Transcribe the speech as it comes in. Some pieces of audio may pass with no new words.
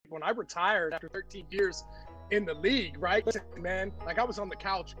when I retired after 13 years in the league, right? Listen, man, like I was on the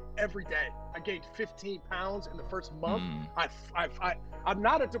couch every day. I gained 15 pounds in the first month. I'm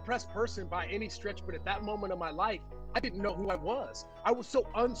not a depressed person by any stretch, but at that moment of my life, I didn't know who I was. I was so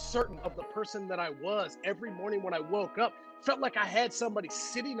uncertain of the person that I was. Every morning when I woke up, felt like I had somebody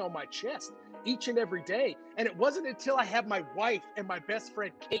sitting on my chest each and every day. And it wasn't until I had my wife and my best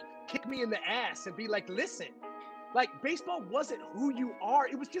friend Kate kick me in the ass and be like, listen, like baseball wasn't who you are.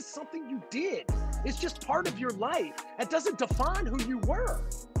 It was just something you did. It's just part of your life. It doesn't define who you were.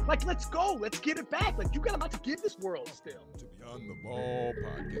 Like, let's go. Let's get it back. Like, you got a lot to give this world still. To Beyond the Ball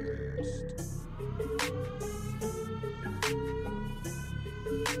podcast.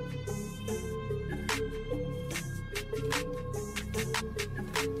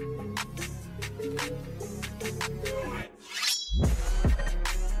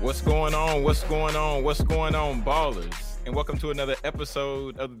 What's going on? What's going on? What's going on, ballers? And welcome to another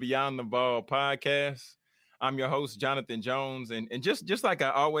episode of the Beyond the Ball podcast. I'm your host, Jonathan Jones. And just like I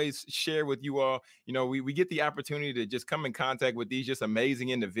always share with you all, you know, we get the opportunity to just come in contact with these just amazing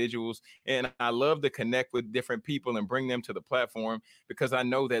individuals. And I love to connect with different people and bring them to the platform because I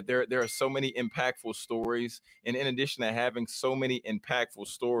know that there are so many impactful stories. And in addition to having so many impactful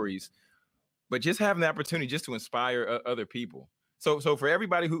stories, but just having the opportunity just to inspire other people. So for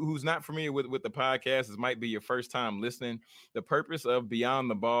everybody who's not familiar with the podcast, this might be your first time listening. The purpose of Beyond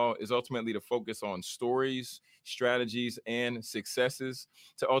the Ball is ultimately to focus on stories, strategies, and successes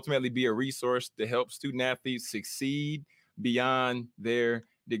to ultimately be a resource to help student athletes succeed beyond their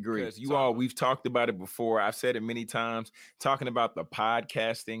degree. We've talked about it before. I've said it many times, talking about the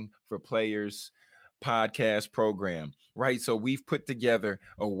podcasting for players podcast program, right? So we've put together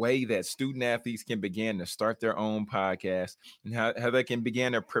a way that student athletes can begin to start their own podcast and how they can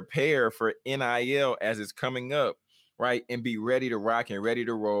begin to prepare for NIL as it's coming up, right? And be ready to rock and ready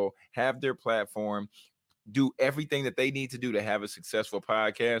to roll, have their platform, do everything that they need to do to have a successful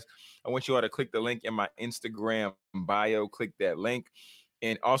podcast. I want you all to click the link in my Instagram bio, click that link.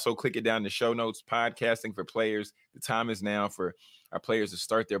 And also click it down in the show notes, podcasting for players. The time is now for our players to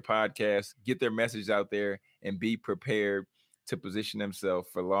start their podcast, get their message out there, and be prepared to position themselves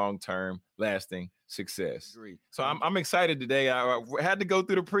for long-term, lasting success. So I'm excited today. I had to go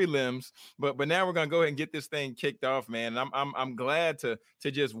through the prelims, but now we're gonna go ahead and get this thing kicked off, man. And I'm glad to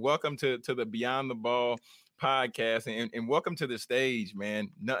just welcome to the Beyond the Ball podcast and welcome to the stage,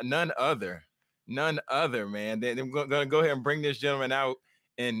 man. None other, man. Then I'm gonna go ahead and bring this gentleman out.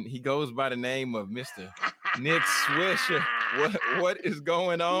 And he goes by the name of Mr. Nick Swisher. What is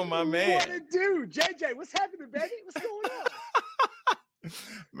going on, my man? What it do, JJ? What's happening, baby? What's going on?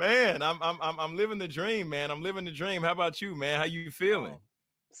 Man, I'm living the dream, man. I'm living the dream. How about you, man? How you feeling?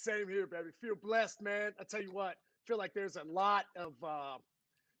 Same here, baby. Feel blessed, man. I tell you what. Feel like there's a lot of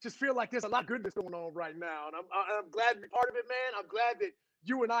there's a lot of goodness going on right now, and I'm glad to be part of it, man. I'm glad that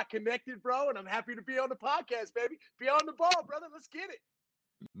you and I connected, bro, and I'm happy to be on the podcast, baby. Beyond the Ball, brother. Let's get it.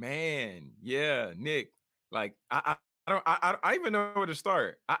 Man, yeah, Nick. Like I don't even know where to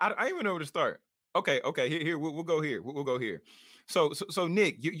start. I even know where to start. Okay. Here we'll go here. We'll go here. So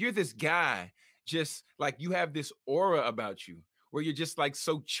Nick, you're this guy. Just like you have this aura about you, where you're just like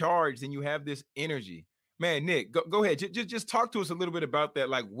so charged, and you have this energy. Man, Nick, go ahead. Just talk to us a little bit about that.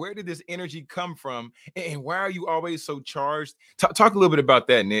 Like, where did this energy come from, and why are you always so charged? Talk a little bit about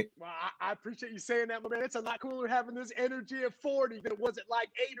that, Nick. Well, I appreciate you saying that, my man. It's a lot cooler having this energy at 40 than it was at like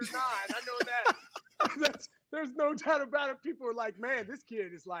 8 or 9. I know that. There's no doubt about it. People are like, man, this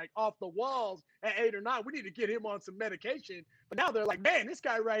kid is like off the walls at 8 or 9. We need to get him on some medication. But now they're like, man, this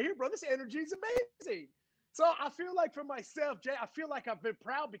guy right here, bro, this energy is amazing. So I feel like for myself, Jay, I feel like I've been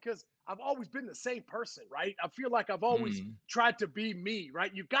proud because I've always been the same person, right? I feel like I've always tried to be me,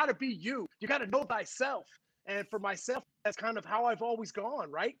 right? You got to be you. You got to know thyself. And for myself, that's kind of how I've always gone,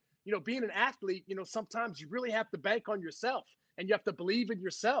 right? You know, being an athlete, you know, sometimes you really have to bank on yourself and you have to believe in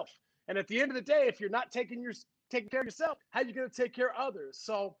yourself. And at the end of the day, if you're not taking care of yourself, how are you going to take care of others?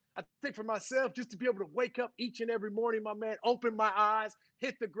 So I think for myself, just to be able to wake up each and every morning, my man, open my eyes,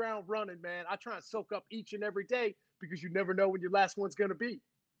 hit the ground running, man. I try and soak up each and every day because you never know when your last one's going to be.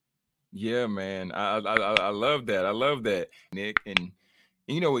 Yeah, man. I love that. I love that, Nick. And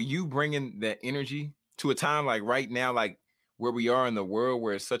you know what, you bringing that energy to a time like right now, like where we are in the world,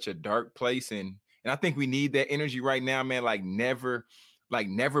 where it's such a dark place. And I think we need that energy right now, man, like never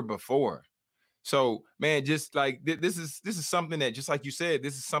before. So, man, just like this is something that, just like you said,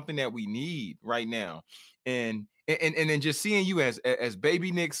 this is something that we need right now. And then just seeing you as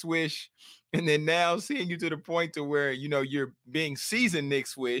baby Nick Swish, and then now seeing you to the point to where, you know, you're being seasoned Nick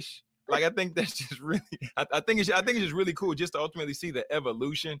Swish, Like, I think that's just really, I think it's just really cool just to ultimately see the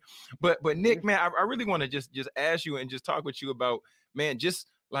evolution. But Nick, man, I really want to just ask you and just talk with you about, man, just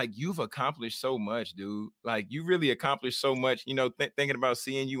like you've accomplished so much, dude. Like you really accomplished so much. You know, thinking about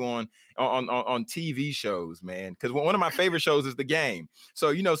seeing you on TV shows, man. Because one of my favorite shows is The Game. So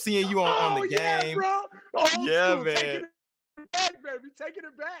you know, seeing you on The Yeah, Game, bro. Old yeah, school, taking man, it back, baby. Taking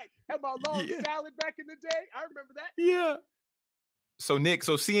it back. Had my long yeah, salad back in the day. I remember that. yeah. So Nick,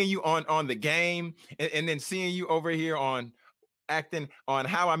 so seeing you on The Game, and then seeing you over here on acting on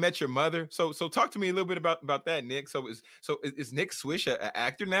How I Met Your Mother. So talk to me a little bit about that, Nick. So is Nick Swisher an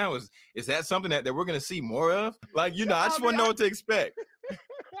actor now? Is that something that we're gonna see more of? Like, you know, I I just mean, want to know what to expect.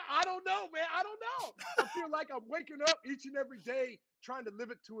 I don't know, man. I don't know. I feel like I'm waking up each and every day trying to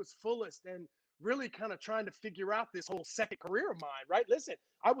live it to its fullest and really kind of trying to figure out this whole second career of mine, right? Listen,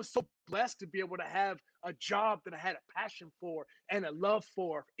 I was so blessed to be able to have a job that I had a passion for and a love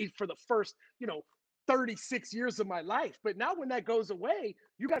for the first, 36 years of my life. But now when that goes away,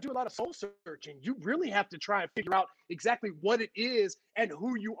 you got to do a lot of soul searching. You really have to try and figure out exactly what it is and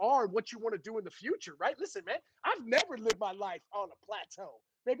who you are and what you want to do in the future, right? Listen, man, I've never lived my life on a plateau.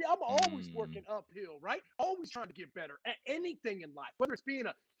 Maybe I'm always Mm, working uphill, right? Always trying to get better at anything in life, whether it's being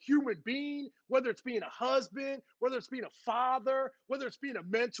a human being, whether it's being a husband, whether it's being a father, whether it's being a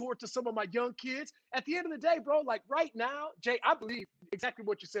mentor to some of my young kids. At the end of the day, bro, like right now, Jay, I believe exactly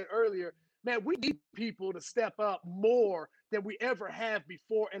what you said earlier. Man, we need people to step up more than we ever have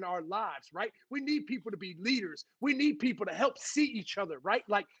before in our lives, right? We need people to be leaders. We need people to help see each other, right?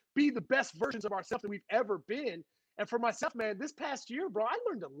 Like be the best versions of ourselves that we've ever been. And for myself, man, this past year, bro, I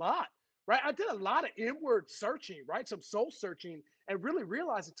learned a lot, right? I did a lot of inward searching, right? Some soul searching and really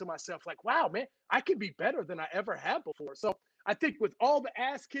realizing to myself, like, wow, man, I can be better than I ever have before. So I think with all the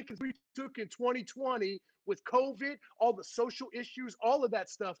ass kickings we took in 2020 with COVID, all the social issues, all of that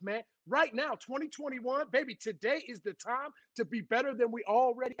stuff, man, right now, 2021, baby, today is the time to be better than we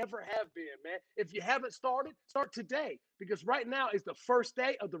already ever have been, man. If you haven't started, start today because right now is the first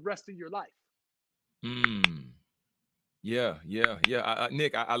day of the rest of your life. mm. Yeah, yeah, yeah.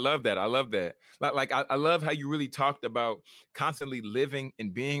 Nick, I love that. I love that. I love how you really talked about constantly living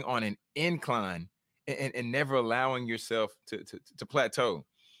and being on an incline and never allowing yourself to plateau.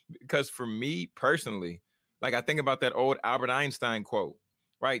 Because for me personally, like I think about that old Albert Einstein quote,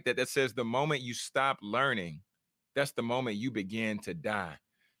 right? That says the moment you stop learning, that's the moment you begin to die.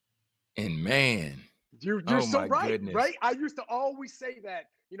 And man, You're oh so my right, goodness. right? I used to always say that,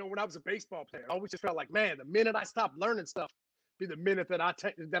 when I was a baseball player. I always just felt like, man, the minute I stop learning stuff, be the minute that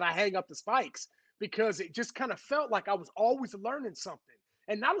that I hang up the spikes because it just kind of felt like I was always learning something.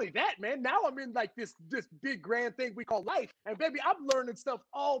 And not only that, man, now I'm in like this big grand thing we call life, and baby, I'm learning stuff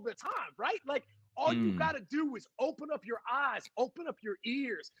all the time, right? Like all you got Mm, to do is open up your eyes, open up your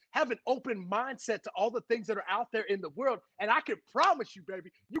ears, have an open mindset to all the things that are out there in the world. And I can promise you,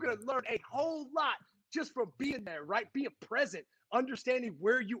 baby, you're going to learn a whole lot just from being there, right? Being present, understanding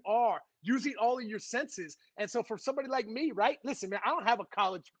where you are, using all of your senses. And so for somebody like me, right? Listen, man, I don't have a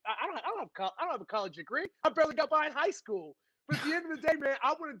college, I don't have a college degree. I barely got by in high school. But at the end of the day, man,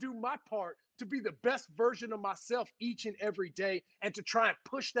 I want to do my part to be the best version of myself each and every day and to try and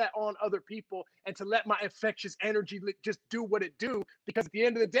push that on other people and to let my infectious energy just do what it do. Because at the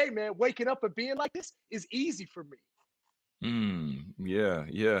end of the day, man, waking up and being like this is easy for me. yeah,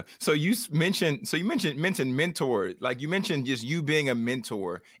 yeah. So you mentioned mentor, like you mentioned just you being a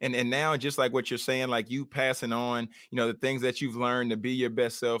mentor, and now just like what you're saying, like you passing on, the things that you've learned to be your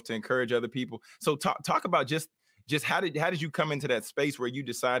best self, to encourage other people. So talk about just how did you come into that space where you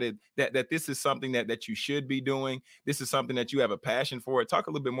decided that this is something that you should be doing? This is something that you have a passion for. Talk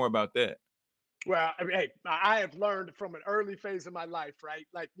a little bit more about that. Well, I mean, hey, I have learned from an early phase of my life, right?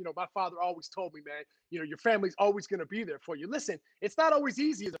 Like, my father always told me, man, your family's always going to be there for you. Listen, it's not always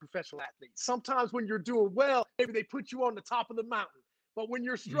easy as a professional athlete. Sometimes when you're doing well, maybe they put you on the top of the mountain. But when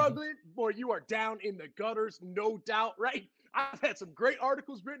you're Mhm. struggling, boy, you are down in the gutters, no doubt, right? I've had some great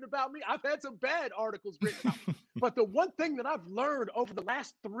articles written about me. I've had some bad articles written about me. But the one thing that I've learned over the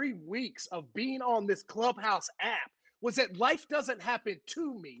last 3 weeks of being on this Clubhouse app was that life doesn't happen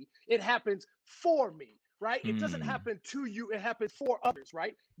to me, it happens for me, right? It doesn't Mm, happen to you, it happens for others,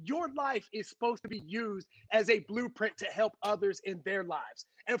 right? Your life is supposed to be used as a blueprint to help others in their lives.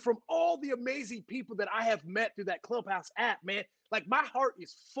 And from all the amazing people that I have met through that Clubhouse app, man, like my heart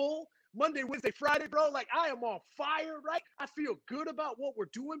is full. Monday, Wednesday, Friday, bro. Like I am on fire, right? I feel good about what we're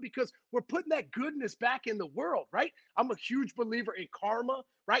doing because we're putting that goodness back in the world, right? I'm a huge believer in karma,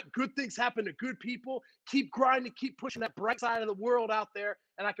 right? Good things happen to good people. Keep grinding, keep pushing that bright side of the world out there.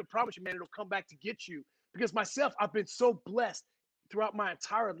 And I can promise you, man, it'll come back to get you. Because myself, I've been so blessed throughout my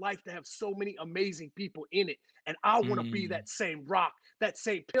entire life to have so many amazing people in it. And I want to be Mm. that same rock, that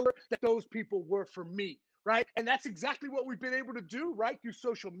same pillar that those people were for me. Right. And that's exactly what we've been able to do, right? Through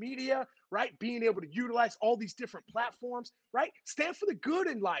social media, right? Being able to utilize all these different platforms, right? Stand for the good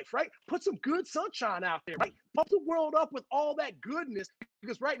in life, right? Put some good sunshine out there, right? Pump the world up with all that goodness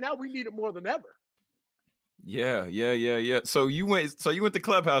because right now we need it more than ever. Yeah. So you went to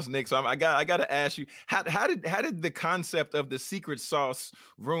Clubhouse, Nick. So I got to ask you, how did the concept of the secret sauce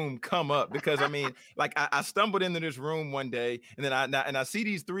room come up? Because I mean, like I stumbled into this room one day, and then I see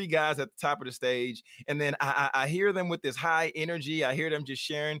these three guys at the top of the stage, and then I hear them with this high energy. I hear them just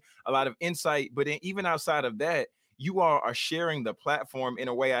sharing a lot of insight, but then even outside of that, you all are sharing the platform in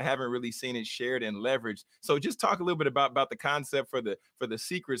a way I haven't really seen it shared and leveraged. So just talk a little bit about the concept for the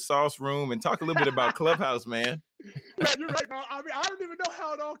secret sauce room, and talk a little bit about Clubhouse, man. Man, you're right, man. I mean, I don't even know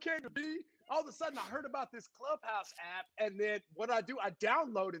how it all came to be. All of a sudden, I heard about this Clubhouse app, and then what I do, I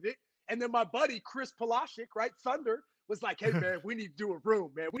downloaded it, and then my buddy Chris Palashik, right, Thunder, was like, "Hey, man, we need to do a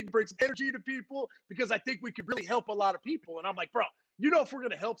room, man. We need to bring some energy to people because I think we could really help a lot of people." And I'm like, "Bro, if we're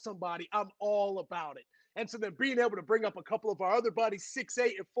gonna help somebody, I'm all about it." And so then being able to bring up a couple of our other buddies,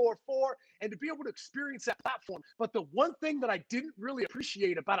 6'8" and 4'4", and to be able to experience that platform. But the one thing that I didn't really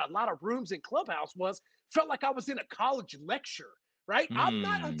appreciate about a lot of rooms in Clubhouse was felt like I was in a college lecture, right? I'm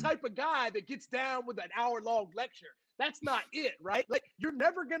not a Mm. type of guy that gets down with an hour-long lecture. That's not it, right? Like you're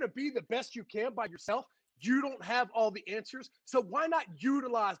never going to be the best you can by yourself. You don't have all the answers. So why not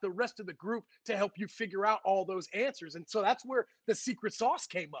utilize the rest of the group to help you figure out all those answers? And so that's where the secret sauce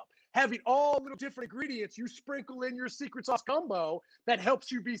came up. Having all little different ingredients, you sprinkle in your secret sauce combo that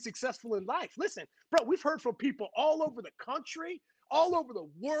helps you be successful in life. Listen, bro, we've heard from people all over the country, all over the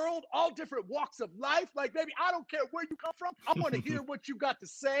world, all different walks of life. Like, baby, I don't care where you come from. I want to hear what you got to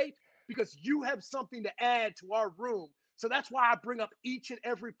say because you have something to add to our room. So that's why I bring up each and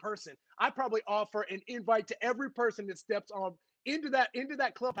every person. I probably offer an invite to every person that steps on into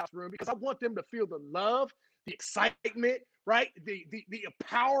that clubhouse room because I want them to feel the love, the excitement, right? The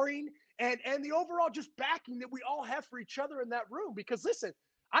empowering and the overall just backing that we all have for each other in that room. Because listen,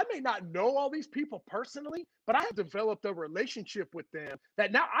 I may not know all these people personally, but I have developed a relationship with them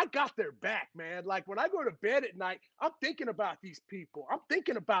that now I got their back, man. Like when I go to bed at night, I'm thinking about these people. I'm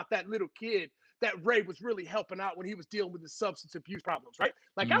thinking about that little kid that Ray was really helping out when he was dealing with his substance abuse problems, right?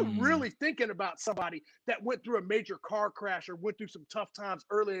 Like I'm Mm. really thinking about somebody that went through a major car crash or went through some tough times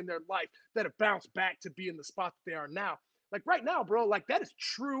early in their life that have bounced back to be in the spot that they are now. Like right now, bro, like that is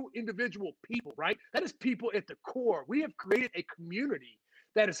true individual people, right? That is people at the core. We have created a community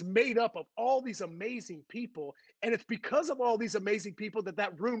that is made up of all these amazing people. And it's because of all these amazing people that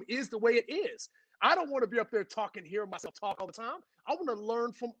that room is the way it is. I don't want to be up there talking, hearing myself talk all the time. I want to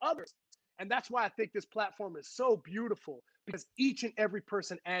learn from others. And that's why I think this platform is so beautiful because each and every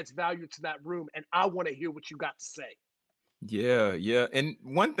person adds value to that room. And I want to hear what you got to say. Yeah. And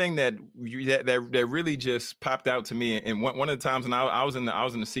one thing that really just popped out to me, and one of the times when I was in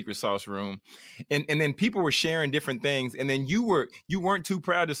the secret sauce room, and then people were sharing different things, and then you weren't too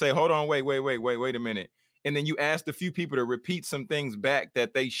proud to say, hold on, wait a minute. And then you asked a few people to repeat some things back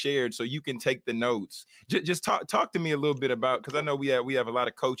that they shared so you can take the notes. Just talk to me a little bit about, because I know we have a lot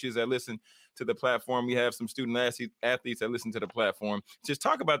of coaches that listen to the platform. We have some student athletes that listen to the platform. Just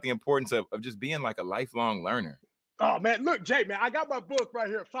talk about the importance of just being like a lifelong learner. Oh man, look, Jay, man, I got my book right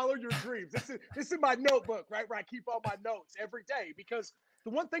here. Follow Your Dreams. This is my notebook, right? Where I keep all my notes every day. Because the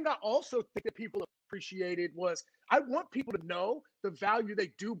one thing I also think that people appreciated was I want people to know the value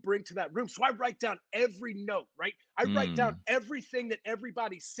they do bring to that room. So I write down every note, right? I write down Mm. everything that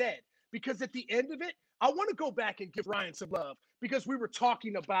everybody said. Because at the end of it, I want to go back and give Ryan some love because we're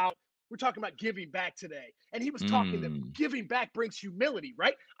talking about giving back today. And he was talking that Mm. giving back brings humility,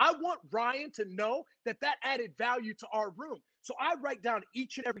 right? I want Ryan to know that that added value to our room. So I write down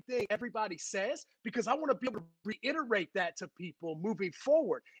each and everything everybody says because I want to be able to reiterate that to people moving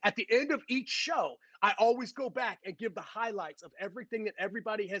forward. At the end of each show, I always go back and give the highlights of everything that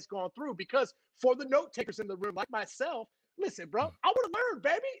everybody has gone through because for the note takers in the room, like myself, listen, bro, I want to learn,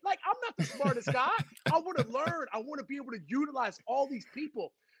 baby. Like, I'm not the smartest guy. I want to learn. I want to be able to utilize all these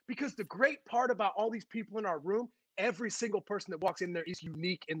people because the great part about all these people in our room, every single person that walks in there is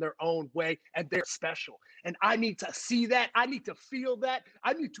unique in their own way and they're special. And I need to see that. I need to feel that.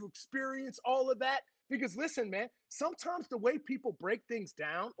 I need to experience all of that. Because listen, man, sometimes the way people break things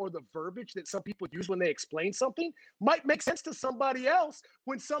down or the verbiage that some people use when they explain something might make sense to somebody else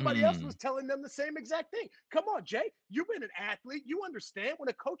when somebody else Mm. was telling them the same exact thing. Come on, Jay, you've been an athlete. You understand when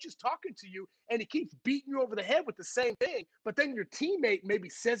a coach is talking to you and he keeps beating you over the head with the same thing, but then your teammate maybe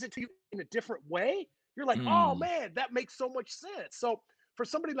says it to you in a different way. You're like, oh Mm. man, that makes so much sense. So for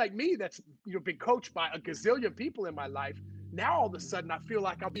somebody like me that's been coached by a gazillion people in my life, now all of a sudden I feel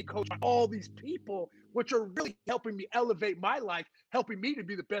like I'm being coached by all these people, which are really helping me elevate my life, helping me to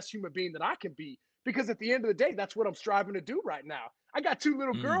be the best human being that I can be. Because at the end of the day, that's what I'm striving to do right now. I got two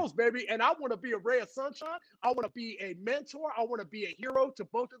little Mm. girls, baby, and I want to be a ray of sunshine. I want to be a mentor. I want to be a hero to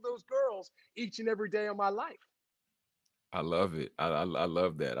both of those girls each and every day of my life. I love it. I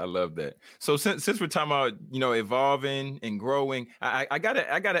love that. I love that. So since we're talking about evolving and growing, I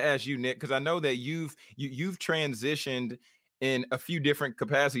gotta ask you, Nick, because I know that you've transitioned in a few different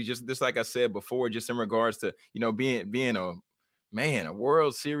capacities. Just like I said before, just in regards to being a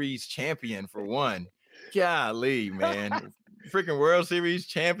World Series champion for one. Golly, man, freaking World Series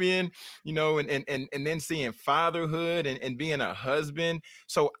champion. And then seeing fatherhood and being a husband.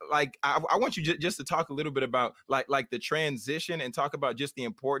 So like I want you just to talk a little bit about like the transition and talk about just the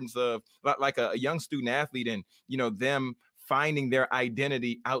importance of like a young student athlete and them finding their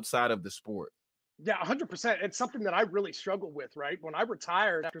identity outside of the sport. Yeah, 100%. It's something that I really struggle with, right? When I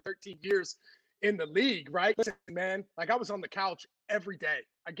retired after 13 years in the league, right? Listen, man, like I was on the couch every day.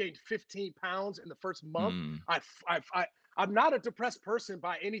 I gained 15 pounds in the first month. Mm, I, I'm not a depressed person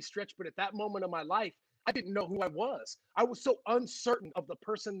by any stretch, but at that moment of my life, I didn't know who I was. I was so uncertain of the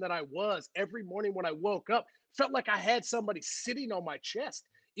person that I was. Every morning when I woke up, felt like I had somebody sitting on my chest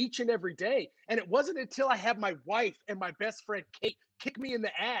each and every day. And it wasn't until I had my wife and my best friend Kate kick me in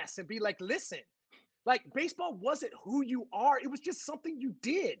the ass and be like, listen, like baseball wasn't who you are. It was just something you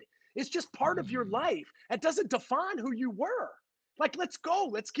did. It's just part of your mm, life. It doesn't define who you were. Like, let's go.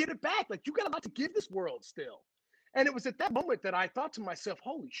 Let's get it back. Like, you got a lot to give this world still. And it was at that moment that I thought to myself,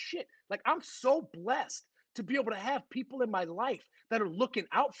 holy shit, like I'm so blessed to be able to have people in my life that are looking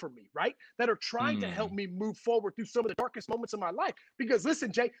out for me, right? That are trying to help mm, me move forward through some of the darkest moments of my life. Because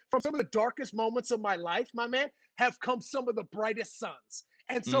listen, Jay, from some of the darkest moments of my life, my man, have come some of the brightest suns.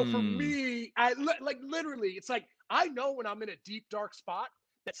 And so for mm, me, like literally, it's like I know when I'm in a deep, dark spot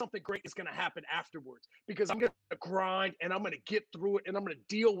that something great is going to happen afterwards because I'm going to grind and I'm going to get through it and I'm going to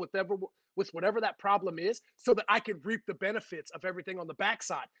deal with whatever that problem is so that I can reap the benefits of everything on the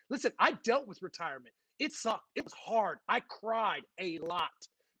backside. Listen, I dealt with retirement. It sucked. It was hard. I cried a lot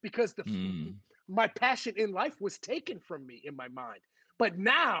because mm. my passion in life was taken from me in my mind. But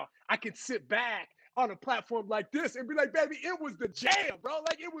now I can sit back on a platform like this and be like, baby, it was the jam, bro.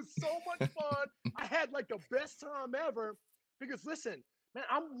 Like it was so much fun. I had like the best time ever because listen, man,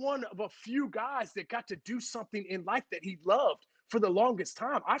 I'm one of a few guys that got to do something in life that he loved for the longest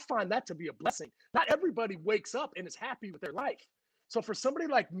time. I find that to be a blessing. Not everybody wakes up and is happy with their life. So for somebody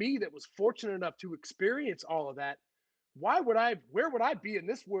like me that was fortunate enough to experience all of that, where would I be in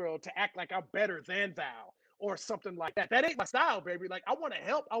this world to act like I'm better than thou or something like that? That ain't my style, baby. Like I want to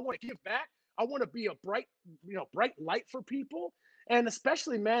help, I want to give back, I want to be a bright light for people. And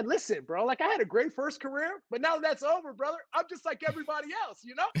especially, man, listen, bro, like I had a great first career, but now that's over, brother. I'm just like everybody else,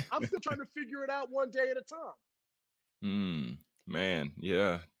 I'm still trying to figure it out one day at a time. Mm, man,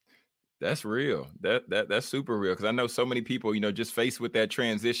 yeah, that's real. That's super real because I know so many people, just faced with that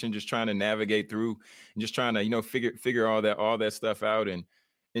transition, just trying to navigate through and just trying to, figure all that stuff out and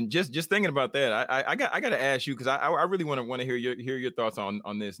just thinking about that. I got to ask you because I really want to hear your thoughts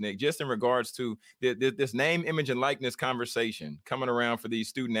on this, Nick. Just in regards to this name, image, and likeness conversation coming around for these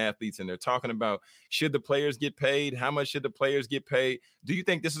student athletes, and they're talking about should the players get paid? How much should the players get paid? Do you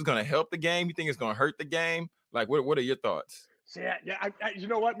think this is going to help the game? You think it's going to hurt the game? Like, what are your thoughts? So yeah. You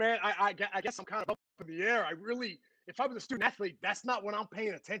know what, man? I guess I'm kind of up in the air. If I was a student athlete, that's not what I'm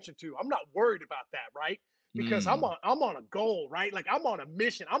paying attention to. I'm not worried about that, right? Because I'm Mm, on a goal, right? Like I'm on a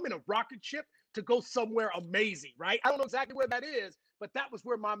mission. I'm in a rocket ship to go somewhere amazing, right? I don't know exactly where that is, but that was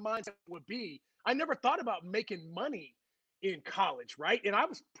where my mindset would be. I never thought about making money in college, right? And I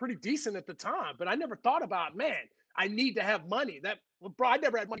was pretty decent at the time, but I never thought about, man, I need to have money. Well, bro, I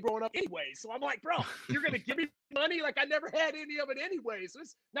never had money growing up anyway. So I'm like, bro, you're gonna give me money? Like I never had any of it anyway. So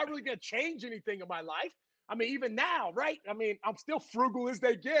it's not really gonna change anything in my life. I mean, even now, right? I mean, I'm still frugal as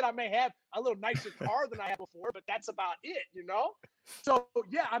they get. I may have a little nicer car than I had before, but that's about it. So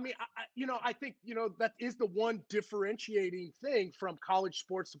yeah, I mean, I think that is the one differentiating thing from college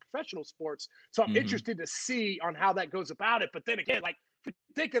sports to professional sports. So I'm hmm interested to see on how that goes about it. But then again, like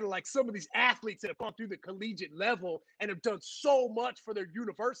thinking of like some of these athletes that have gone through the collegiate level and have done so much for their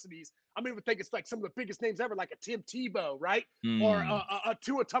universities. I mean, I think it's like some of the biggest names ever, like a Tim Tebow, right? Or mm, a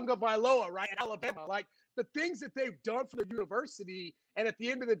Tua Tagovailoa, right? At Alabama, like the things that they've done for their university, and at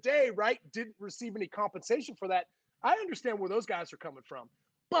the end of the day, right, didn't receive any compensation for that. I understand where those guys are coming from.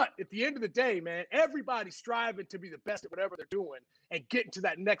 But at the end of the day, man, everybody's striving to be the best at whatever they're doing and getting to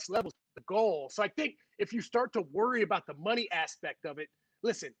that next level is the goal. So I think if you start to worry about the money aspect of it,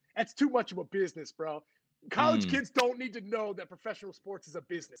 listen, that's too much of a business, bro. College Mm. kids don't need to know that professional sports is a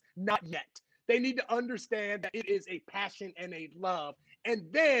business. Not yet. They need to understand that it is a passion and a love. And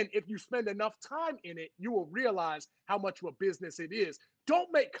then if you spend enough time in it, you will realize how much of a business it is.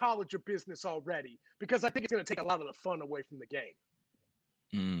 Don't make college a business already, because I think it's going to take a lot of the fun away from the game.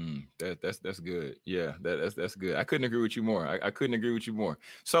 That's good. Yeah, that's good. I couldn't agree with you more. I couldn't agree with you more.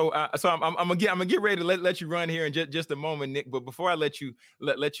 So I'm gonna get ready to let you run here in just a moment, Nick. But before I let you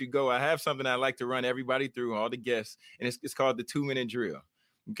go, I have something I like to run everybody through, all the guests, and it's called the 2-minute drill.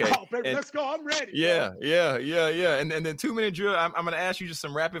 Okay. Oh, baby, let's go. I'm ready. Yeah. And then 2-minute drill. I'm gonna ask you just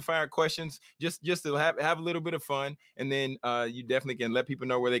some rapid fire questions, just to have a little bit of fun, and then you definitely can let people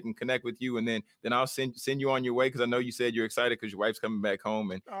know where they can connect with you, and then I'll send you on your way, because I know you said you're excited because your wife's coming back home,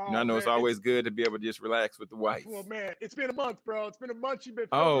 and I know man, it's always good to be able to just relax with the wife. Well, man, it's been a month, bro. It's been a month. You've been.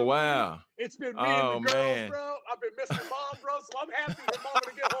 Oh wow. Me. It's been me and the girls, man. bro. I've been missing mom, bro. So I'm happy your mom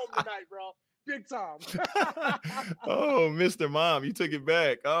to get home tonight, bro. Big time. Oh, Mr. Mom, you took it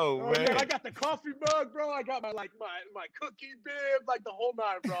back. Oh man. I got the coffee mug, bro. I got my cookie bib, like the whole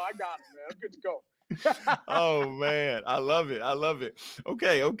nine, bro. I got it, man. I'm good to go. Oh man, I love it.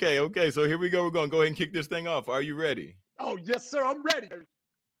 Okay. So here we go. We're gonna go ahead and kick this thing off. Are you ready? Oh yes, sir. I'm ready.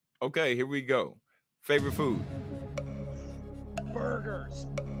 Okay, here we go. Favorite food? Burgers.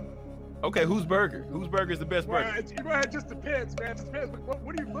 Okay, whose burger? Whose burger is the best burger? It just depends, man. It just depends.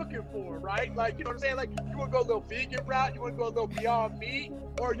 What are you looking for, right? Like, you know what I'm saying? Like, you want to go a little vegan route? You want to go a little Beyond Meat?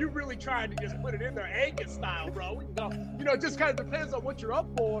 Or are you really trying to just put it in there Angus style, bro? We can go, it just kind of depends on what you're up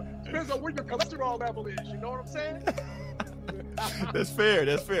for. Depends on what your cholesterol level is. You know what I'm saying? That's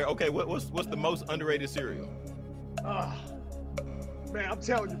fair. Okay, what's the most underrated cereal? Man, I'm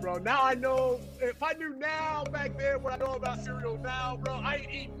telling you, bro. Now I know. If I knew now back then what I know about cereal now, bro, I ain't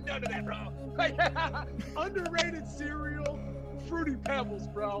eating none of that, bro. Like, underrated cereal, Fruity Pebbles,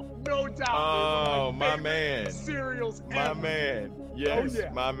 bro. No doubt. Oh, my man. Cereals. My ever. man. Yes, yeah.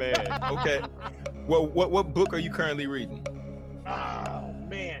 my man. Okay. Well, what book are you currently reading? Oh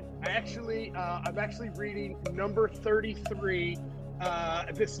man, I'm actually reading number 33.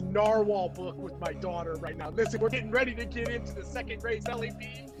 This narwhal book with my daughter right now. Listen, we're getting ready to get into the second grade LAP,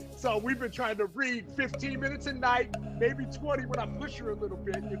 so we've been trying to read 15 minutes a night, maybe 20 when I push her a little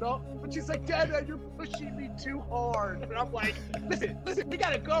bit, But she's like, Dada, you're pushing me too hard. And I'm like, listen, we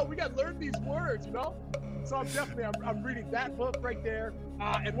gotta go. We gotta learn these words, So I'm reading that book right there.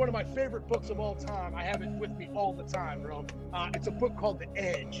 And one of my favorite books of all time, I have it with me all the time, bro. It's a book called The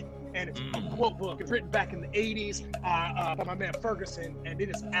Edge. And it's a quote book. It's written back in the 80s by my man Ferguson, and it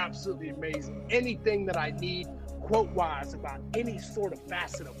is absolutely amazing. Anything that I need quote-wise about any sort of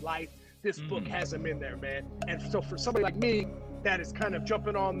facet of life, this book has them in there, man. And so for somebody like me that is kind of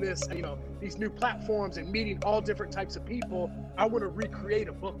jumping on this, these new platforms and meeting all different types of people, I want to recreate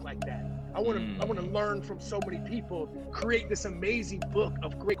a book like that. I want to learn from so many people, create this amazing book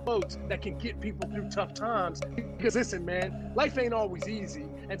of great quotes that can get people through tough times. Because listen, man, life ain't always easy.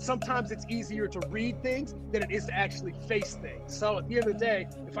 And sometimes it's easier to read things than it is to actually face things. So at the end of the day,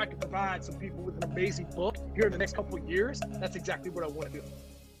 if I can provide some people with an amazing book here in the next couple of years, that's exactly what I want to do.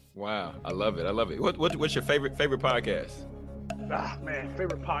 Wow, I love it. What's your favorite podcast? Man,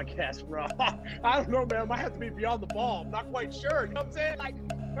 favorite podcast, bro. I don't know, man. Might have to be Beyond the Ball. I'm not quite sure. You know what I'm saying? Like,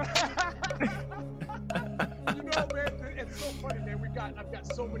 man, it's so funny, man. I've got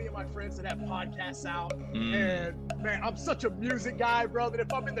so many of my friends that have podcasts out, and man, I'm such a music guy, bro, that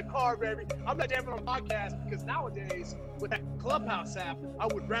if I'm in the car, baby, I'm not jamming on a podcast, because nowadays with that Clubhouse app, I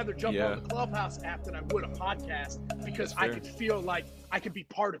would rather jump on the Clubhouse app than I would a podcast, because I could feel like I could be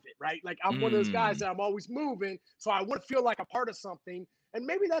part of it, right? Like, I'm one of those guys that I'm always moving, so I want to feel like a part of something. And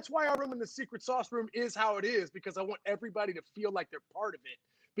maybe that's why our room in the Secret Sauce Room is how it is, because I want everybody to feel like they're part of it.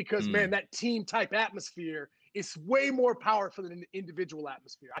 Because, man, that team type atmosphere is way more powerful than an individual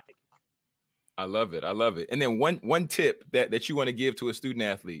atmosphere, I think. I love it. And then one tip that you want to give to a student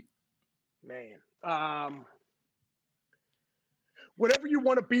athlete. Man, whatever you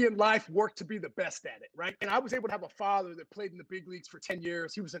want to be in life, work to be the best at it, right? And I was able to have a father that played in the big leagues for 10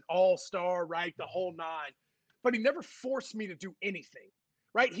 years. He was an all-star, right? The whole nine. But he never forced me to do anything.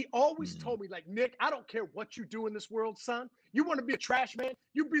 Right? He always told me, like, Nick, I don't care what you do in this world, son. You want to be a trash man?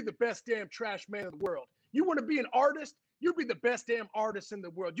 You be the best damn trash man in the world. You want to be an artist? You be the best damn artist in the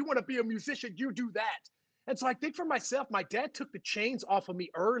world. You want to be a musician? You do that. And so I think for myself, my dad took the chains off of me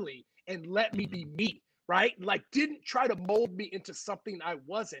early and let me be me, right? Like, didn't try to mold me into something I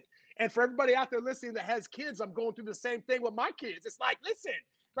wasn't. And for everybody out there listening that has kids, I'm going through the same thing with my kids. It's like, listen,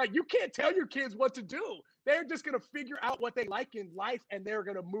 Like, you can't tell your kids what to do. They're just going to figure out what they like in life, and they're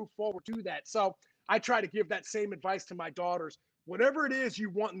going to move forward to that. So I try to give that same advice to my daughters. Whatever it is you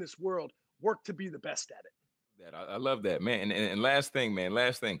want in this world, work to be the best at it. That I love that, man. And last thing, man,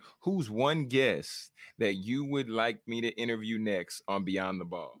 last thing. Who's one guest that you would like me to interview next on Beyond the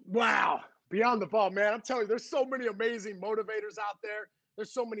Ball? Wow. Beyond the ball, man. I'm telling you, there's so many amazing motivators out there.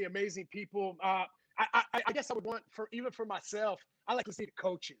 There's so many amazing people. I guess I would want even for myself, I like listening to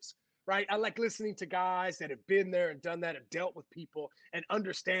coaches, right? I like listening to guys that have been there and done that, have dealt with people and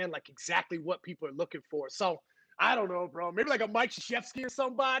understand like exactly what people are looking for. So I don't know, bro. Maybe like a Mike Krzyzewski or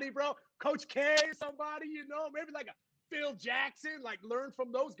somebody, bro. Coach K or somebody, maybe like a Phil Jackson, like learn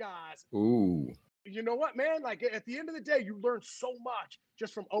from those guys. Ooh. You know what, man? Like at the end of the day, you learn so much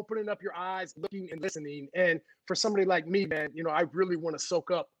just from opening up your eyes, looking and listening. And for somebody like me, man, I really want to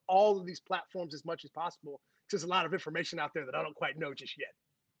soak up all of these platforms as much as possible. There's a lot of information out there that I don't quite know just yet.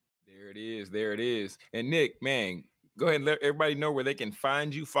 There it is. There it is. And Nick, man, go ahead and let everybody know where they can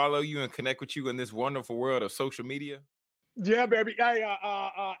find you, follow you, and connect with you in this wonderful world of social media. Yeah, baby.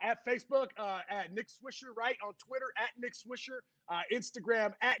 At Facebook, at Nick Swisher, right? On Twitter, at Nick Swisher.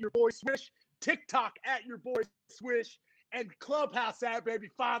 Instagram, at your boy Swish. TikTok, at your boy Swish. And Clubhouse app, baby.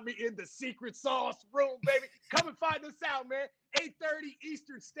 Find me in the secret sauce room, baby. Come and find us out, man. 8:30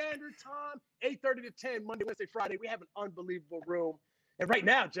 Eastern Standard Time, 8:30 to 10, Monday, Wednesday, Friday. We have an unbelievable room. And right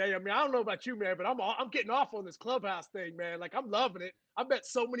now, Jay, I mean, I don't know about you, man, but I'm getting off on this Clubhouse thing, man. Like, I'm loving it. I've met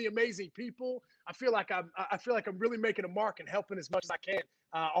so many amazing people. I feel like I'm really making a mark and helping as much as I can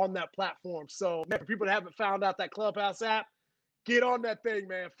on that platform. So, man, for people that haven't found out that Clubhouse app, get on that thing,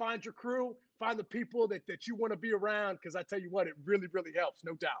 man. Find your crew, find the people that you want to be around, because I tell you what, it really, really helps,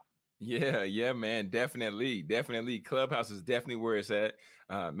 no doubt. Yeah, man, definitely. Clubhouse is definitely where it's at,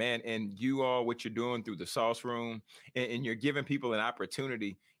 man. And you all, what you're doing through the Sauce Room, and you're giving people an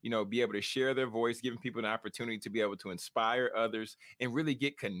opportunity, be able to share their voice, giving people an opportunity to be able to inspire others and really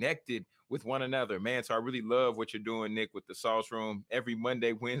get connected with one another, man. So I really love what you're doing, Nick, with the Sauce Room every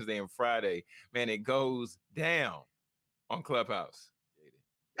Monday, Wednesday, and Friday. Man, it goes down on Clubhouse.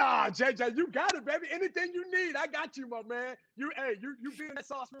 JJ, you got it, baby. Anything you need, I got you, my man. You be in that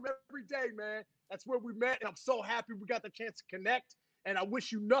sauce room every day, man. That's where we met, and I'm so happy we got the chance to connect. And I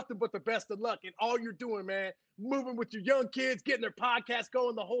wish you nothing but the best of luck in all you're doing, man. Moving with your young kids, getting their podcast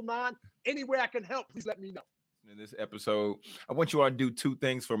going, the whole nine. Any way I can help, please let me know. In this episode, I want you all to do two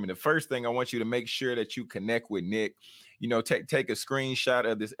things for me. The first thing, I want you to make sure that you connect with Nick. Take a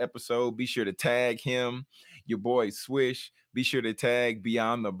screenshot of this episode. Be sure to tag him, your boy Swish. Be sure to tag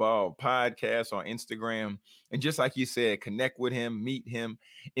Beyond the Ball Podcast on Instagram. And just like you said, connect with him, meet him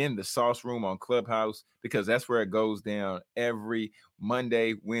in the Sauce Room on Clubhouse, because that's where it goes down every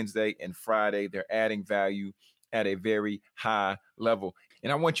Monday, Wednesday, and Friday. They're adding value at a very high level.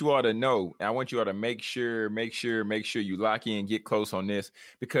 And I want you all to know, I want you all to make sure you lock in, get close on this,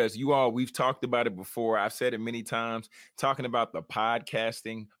 because we've talked about it before. I've said it many times, talking about the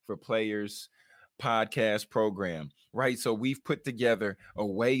Podcasting for Players podcast program, right? So we've put together a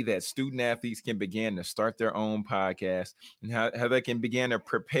way that student athletes can begin to start their own podcast, and how they can begin to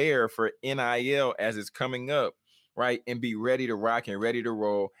prepare for NIL as it's coming up, right? And be ready to rock and ready to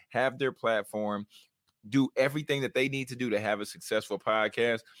roll, have their platform, do everything that they need to do to have a successful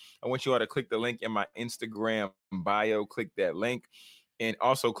podcast. I want you all to click the link in my Instagram bio, click that link, and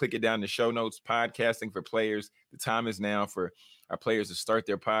also click it down in the show notes. Podcasting for Players. The time is now for our players to start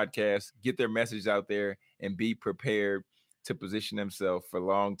their podcast, get their message out there, and be prepared to position themselves for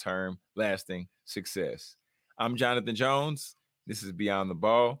long-term lasting success. I'm Jonathan Jones. This is Beyond the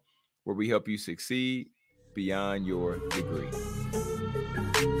Ball, where we help you succeed beyond your degree.